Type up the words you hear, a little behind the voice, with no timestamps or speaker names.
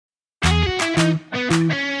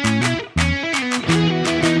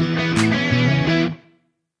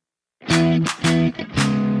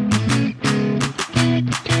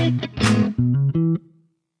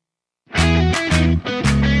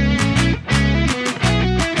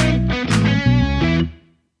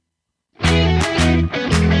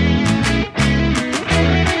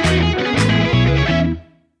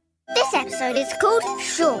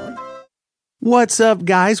Shaun. What's up,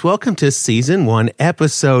 guys? Welcome to Season 1,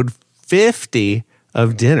 Episode 50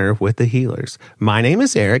 of Dinner with the Healers. My name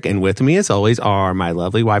is Eric, and with me, as always, are my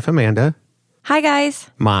lovely wife, Amanda. Hi,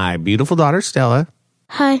 guys. My beautiful daughter, Stella.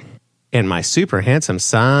 Hi. And my super handsome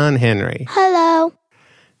son, Henry. Hello.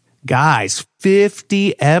 Guys,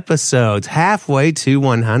 50 episodes, halfway to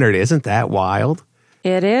 100. Isn't that wild?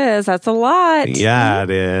 It is. That's a lot. Yeah, it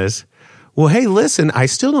is. Well, hey, listen, I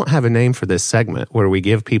still don't have a name for this segment where we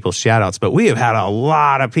give people shout-outs, but we have had a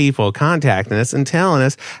lot of people contacting us and telling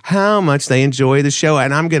us how much they enjoy the show,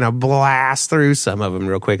 and I'm going to blast through some of them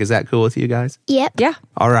real quick. Is that cool with you guys? Yep. Yeah.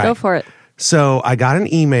 All right. Go for it. So I got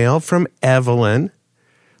an email from Evelyn,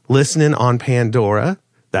 listening on Pandora.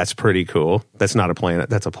 That's pretty cool. That's not a planet.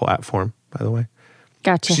 That's a platform, by the way.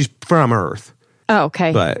 Gotcha. She's from Earth. Oh,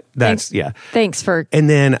 okay. But that's, yeah. Thanks for And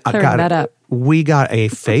then clearing that up. We got a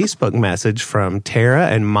Facebook message from Tara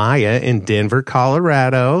and Maya in Denver,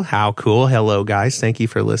 Colorado. How cool. Hello, guys. Thank you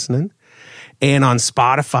for listening. And on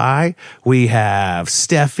Spotify, we have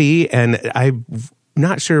Steffi, and I'm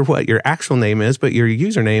not sure what your actual name is, but your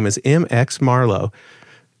username is MX Marlowe.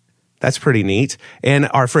 That's pretty neat. And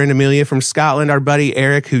our friend Amelia from Scotland, our buddy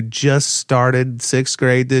Eric, who just started 6th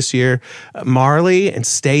grade this year, Marley and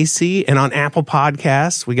Stacy. And on Apple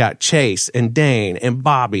Podcasts, we got Chase and Dane and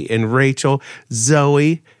Bobby and Rachel,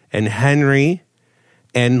 Zoe and Henry.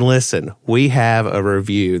 And listen, we have a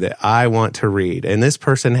review that I want to read. And this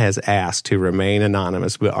person has asked to remain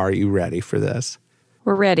anonymous, but are you ready for this?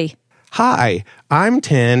 We're ready. Hi, I'm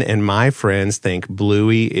 10 and my friends think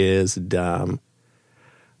Bluey is dumb.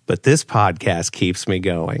 But this podcast keeps me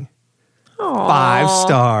going. Aww. 5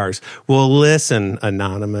 stars. Well, listen,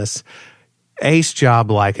 Anonymous. Ace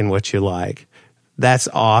job liking what you like. That's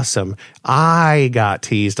awesome. I got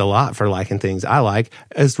teased a lot for liking things I like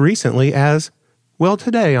as recently as, well,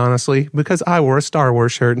 today, honestly, because I wore a Star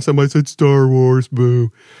Wars shirt and somebody said, Star Wars,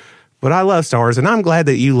 boo. But I love Star Wars, and I'm glad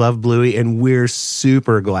that you love Bluey, and we're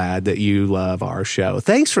super glad that you love our show.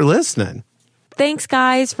 Thanks for listening. Thanks,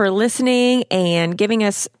 guys, for listening and giving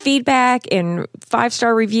us feedback and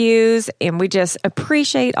 5-star reviews. And we just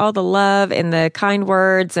appreciate all the love and the kind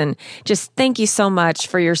words. And just thank you so much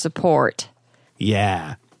for your support.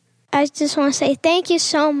 Yeah. I just want to say thank you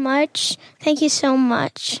so much. Thank you so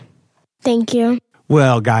much. Thank you.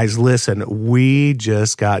 Well, guys, listen, we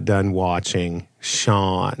just got done watching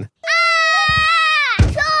Shaun.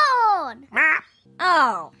 Shaun!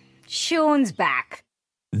 Oh, Shaun's back.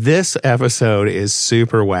 This episode is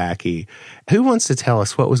super wacky. Who wants to tell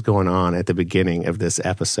us what was going on at the beginning of this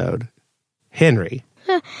episode? Henry.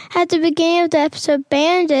 At the beginning of the episode,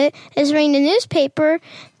 Bandit is reading the newspaper.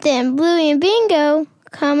 Then Bluey and Bingo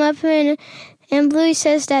come up and Bluey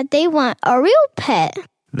says that they want a real pet.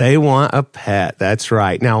 They want a pet. That's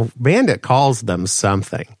right. Now, Bandit calls them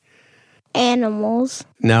something. Animals.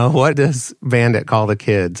 No, what does Bandit call the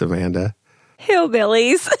kids, Amanda?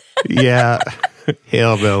 Hillbillies. Yeah,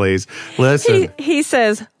 hillbillies. Listen. He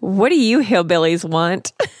says, what do you hillbillies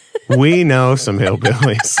want? We know some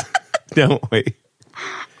hillbillies, don't we?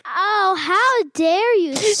 Oh, how dare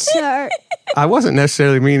you, sir? I wasn't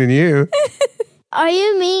necessarily meaning you. Are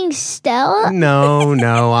you meaning Stella?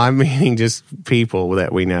 No, I'm meaning just people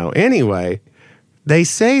that we know. Anyway, they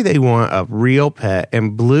say they want a real pet,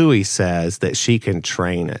 and Bluey says that she can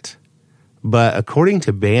train it. But according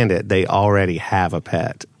to Bandit, they already have a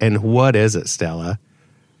pet. And what is it, Stella?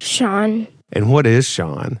 Shaun. And what is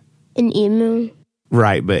Shaun? An emu.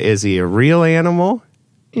 Right, but is he a real animal?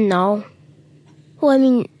 No. Well, I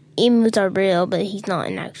mean, emus are real, but he's not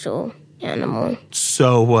an actual animal.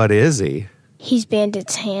 So what is he? He's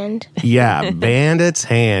Bandit's hand. Yeah, Bandit's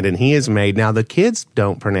hand, and he is made. Now, the kids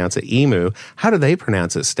don't pronounce it emu. How do they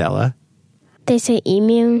pronounce it, Stella? They say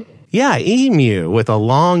emu. Yeah, emu with a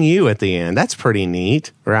long U at the end. That's pretty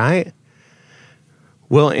neat, right?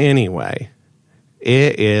 Well, anyway,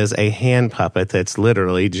 it is a hand puppet that's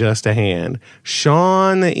literally just a hand.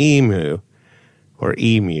 Shaun the emu, or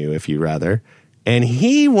emu if you rather, and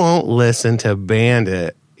he won't listen to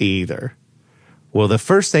Bandit either. Well, the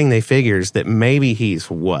first thing they figure is that maybe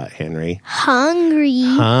he's what, Henry?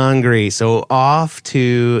 Hungry. So off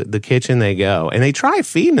to the kitchen they go. And they try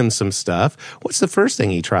feeding him some stuff. What's the first thing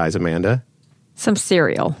he tries, Amanda? Some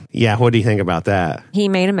cereal. Yeah, what do you think about that? He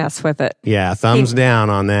made a mess with it. Yeah, thumbs down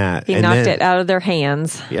on that. He knocked it out of their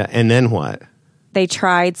hands. Yeah, and then what? They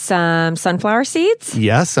tried some sunflower seeds.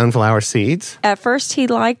 Yeah, sunflower seeds. At first, he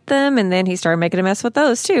liked them, and then he started making a mess with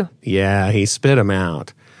those, too. Yeah, he spit them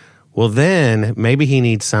out. Well, then maybe he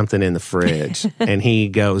needs something in the fridge, and he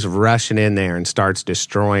goes rushing in there and starts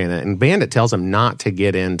destroying it. And Bandit tells him not to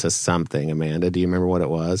get into something, Amanda. Do you remember what it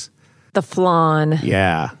was? The flan.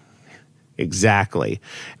 Yeah, exactly.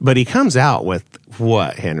 But he comes out with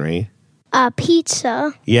what, Henry? A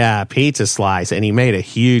pizza. Yeah, a pizza slice, and he made a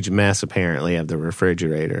huge mess, apparently, of the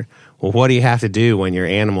refrigerator. Well, what do you have to do when your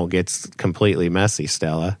animal gets completely messy,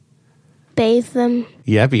 Stella? Bathe them.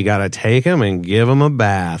 Yep, you got to take them and give them a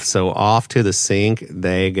bath. So off to the sink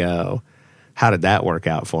they go. How did that work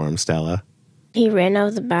out for him, Stella? He ran out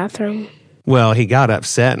of the bathroom. Well, he got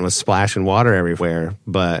upset and was splashing water everywhere,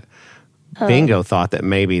 but Bingo thought that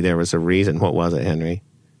maybe there was a reason. What was it, Henry?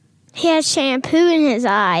 He had shampoo in his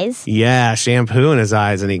eyes. Yeah, shampoo in his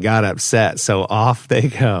eyes, and he got upset, so off they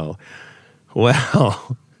go.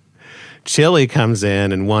 Well, Chili comes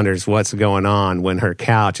in and wonders what's going on when her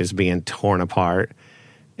couch is being torn apart,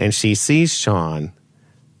 and she sees Shaun,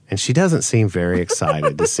 and she doesn't seem very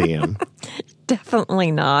excited to see him.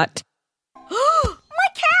 Definitely not. My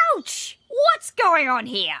couch! What's going on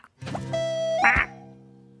here?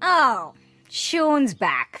 Oh, Shaun's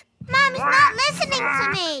back. Mum is not listening to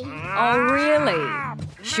me. Oh,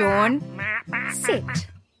 really? Shaun, sit.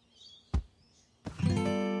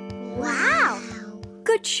 Wow.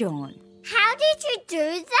 Good, Shaun. How did you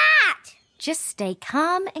do that? Just stay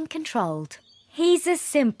calm and controlled. He's a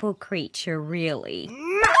simple creature, really.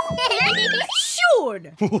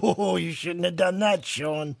 Shaun! Oh, you shouldn't have done that,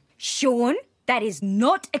 Shaun. Shaun, that is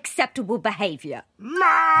not acceptable behavior.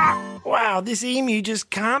 Wow, this emu just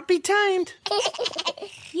can't be tamed.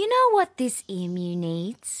 You know what this emu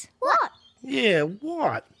needs? What? Yeah,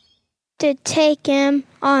 what? To take him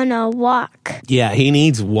on a walk. Yeah, he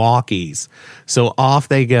needs walkies. So off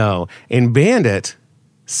they go. And Bandit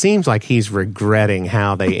seems like he's regretting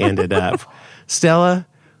how they ended up. Stella,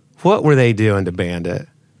 what were they doing to Bandit?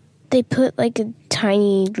 They put like a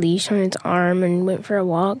tiny leash on his arm and went for a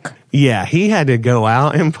walk. Yeah, he had to go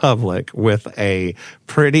out in public with a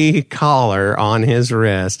pretty collar on his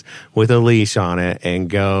wrist with a leash on it and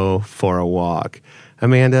go for a walk.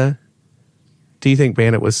 Amanda, do you think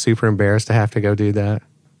Bandit was super embarrassed to have to go do that?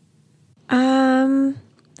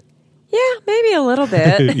 Yeah, maybe a little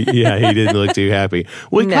bit. Yeah, he didn't look too happy.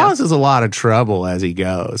 Well, he No. causes a lot of trouble as he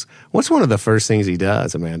goes. What's one of the first things he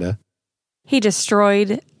does, Amanda? He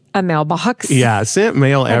destroyed a mailbox. Yeah, sent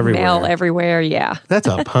mail everywhere. Mail everywhere, yeah. That's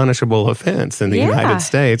a punishable offense in the Yeah. United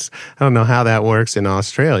States. I don't know how that works in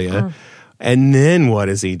Australia. And then what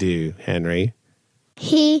does he do, Henry?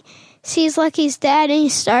 He sees Lucky's dad and he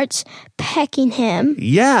starts pecking him.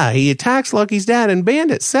 Yeah, he attacks Lucky's dad, and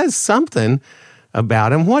Bandit says something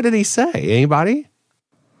about him. What did he say? Anybody?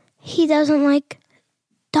 He doesn't like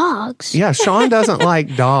dogs. Yeah, Shaun doesn't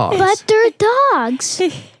like dogs. But they're dogs.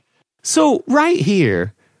 So right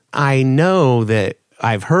here, I know that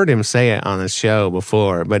I've heard him say it on the show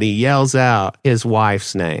before, but he yells out his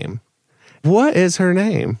wife's name. What is her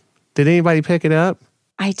name? Did anybody pick it up?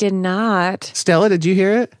 I did not. Stella, did you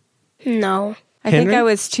hear it? No. I think Henry? I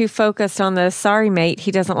was too focused on the sorry mate,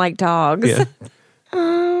 he doesn't like dogs. Yeah.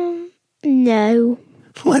 No.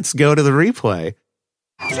 Let's go to the replay.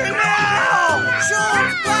 Janelle!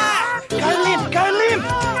 Shaun's back! Go limp, go limp!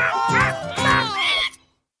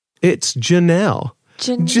 It's Janelle.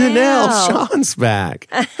 Janelle, Shaun's back.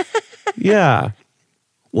 Yeah.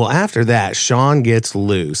 Well, after that, Shaun gets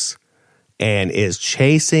loose and is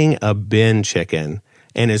chasing a bin chicken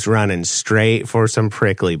and is running straight for some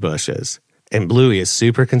prickly bushes. And Bluey is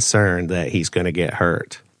super concerned that he's going to get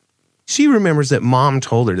hurt. She remembers that Mom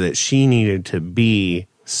told her that she needed to be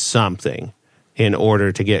something in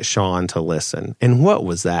order to get Shaun to listen. And what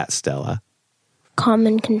was that, Stella? Calm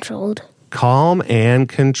and controlled. Calm and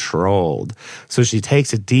controlled. So she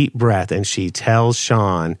takes a deep breath and she tells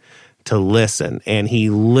Shaun to listen, and he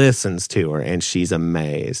listens to her, and she's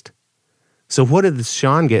amazed. So what did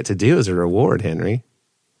Shaun get to do as a reward, Henry?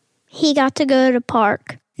 He got to go to the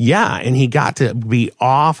park. Yeah, and he got to be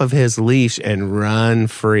off of his leash and run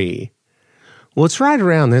free. Well, it's right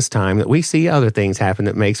around this time that we see other things happen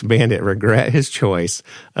that makes Bandit regret his choice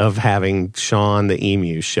of having Shaun the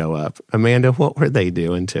emu show up. Amanda, what were they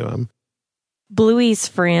doing to him? Bluey's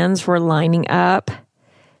friends were lining up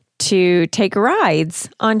to take rides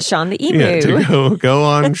on Shaun the emu. Yeah, to go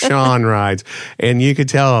on Shaun rides. And you could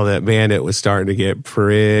tell that Bandit was starting to get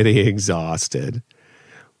pretty exhausted.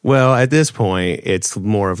 Well, at this point, it's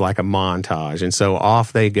more of like a montage. And so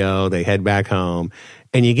off they go. They head back home.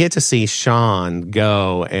 And you get to see Shaun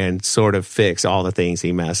go and sort of fix all the things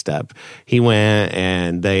he messed up. He went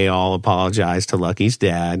and they all apologized to Lucky's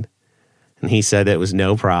dad. And he said it was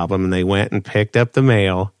no problem. And they went and picked up the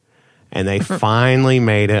mail. And they finally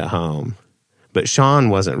made it home. But Shaun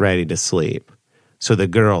wasn't ready to sleep. So the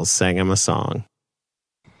girls sang him a song.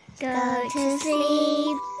 Go to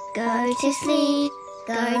sleep,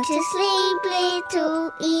 Go to sleep,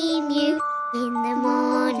 little emu. In the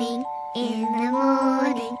morning,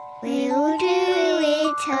 we'll do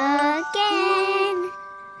it again.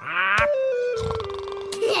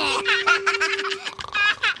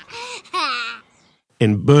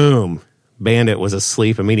 And boom, Bandit was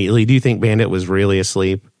asleep immediately. Do you think Bandit was really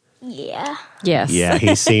asleep? Yeah. Yes. Yeah,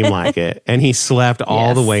 he seemed like it. And he slept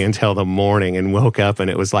all the way until the morning and woke up and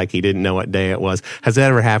it was like he didn't know what day it was. Has that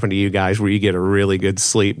ever happened to you guys where you get a really good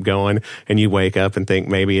sleep going and you wake up and think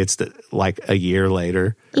maybe it's like a year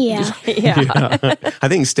later? Yeah. Yeah. I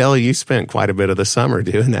think, Stella, you spent quite a bit of the summer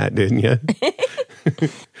doing that, didn't you?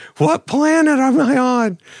 What planet am I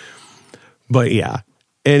on? But yeah.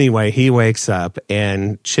 Anyway, he wakes up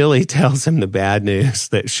and Chili tells him the bad news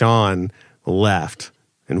that Shaun left.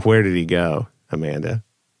 And where did he go, Amanda?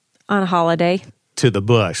 On a holiday. To the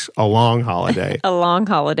bush, a long holiday. A long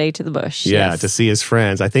holiday to the bush. Yeah, yes. to see his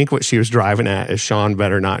friends. I think what she was driving at is Shaun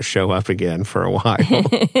better not show up again for a while.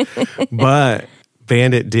 But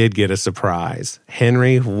Bandit did get a surprise.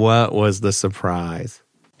 Henry, what was the surprise?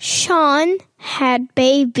 Shaun had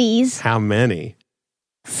babies. How many?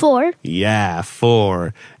 4. Yeah,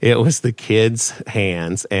 4. It was the kids'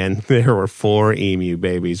 hands, and there were 4 emu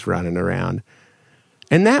babies running around.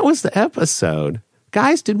 And that was the episode.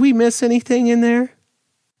 Guys, did we miss anything in there?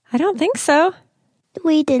 I don't think so.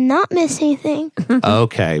 We did not miss anything.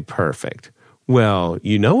 Okay, perfect. Well,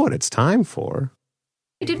 you know what it's time for.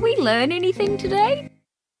 Did we learn anything today?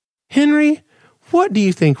 Henry, what do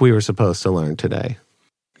you think we were supposed to learn today?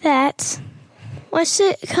 That once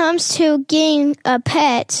it comes to getting a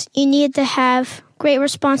pet, you need to have great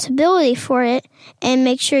responsibility for it and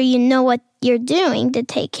make sure you know what you're doing to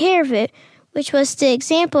take care of it, which was the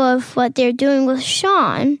example of what they're doing with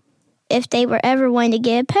Shaun if they were ever wanting to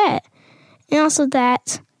get a pet. And also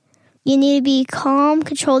that you need to be calm,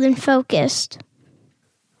 controlled, and focused.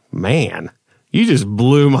 Man, you just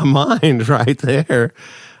blew my mind right there.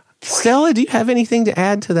 Stella, do you have anything to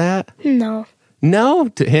add to that? No. No?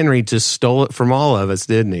 Henry just stole it from all of us,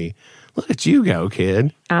 didn't he? Look at you go,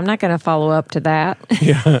 kid. I'm not going to follow up to that.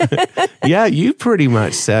 Yeah, you pretty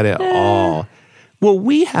much said it all. Well,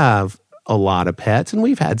 we have a lot of pets, and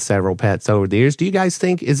we've had several pets over the years. Do you guys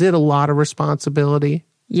think, is it a lot of responsibility?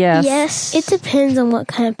 Yes. Yes. It depends on what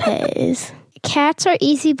kind of pet it is. Cats are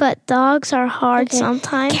easy, but dogs are hard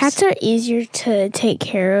sometimes. Cats are easier to take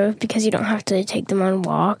care of because you don't have to take them on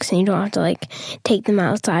walks and you don't have to take them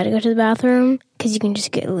outside to go to the bathroom because you can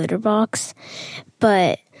just get a litter box.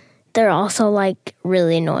 But they're also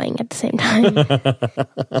really annoying at the same time.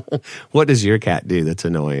 What does your cat do that's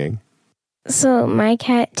annoying? So my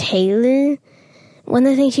cat Taylor, one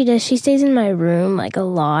of the things she does, she stays in my room a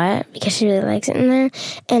lot because she really likes it in there.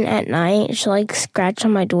 And at night, she'll scratch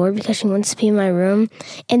on my door because she wants to be in my room.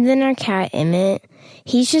 And then our cat Emmett,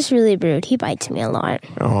 he's just really rude. He bites me a lot.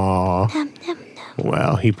 Aw.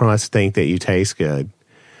 Well, he must think that you taste good.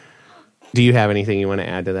 Do you have anything you want to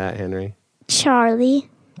add to that, Henry? Charlie,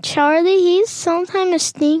 he's sometimes a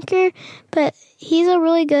stinker, but he's a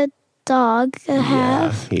really good dog to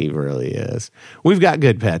have. Yeah, he really is. We've got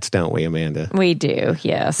good pets, don't we, Amanda? We do,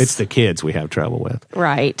 yes. It's the kids we have trouble with.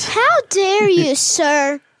 Right. How dare you,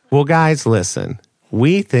 sir? Well, guys, listen.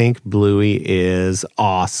 We think Bluey is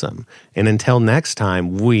awesome. And until next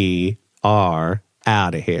time, we are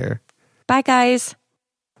out of here. Bye, guys.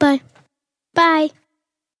 Bye. Bye.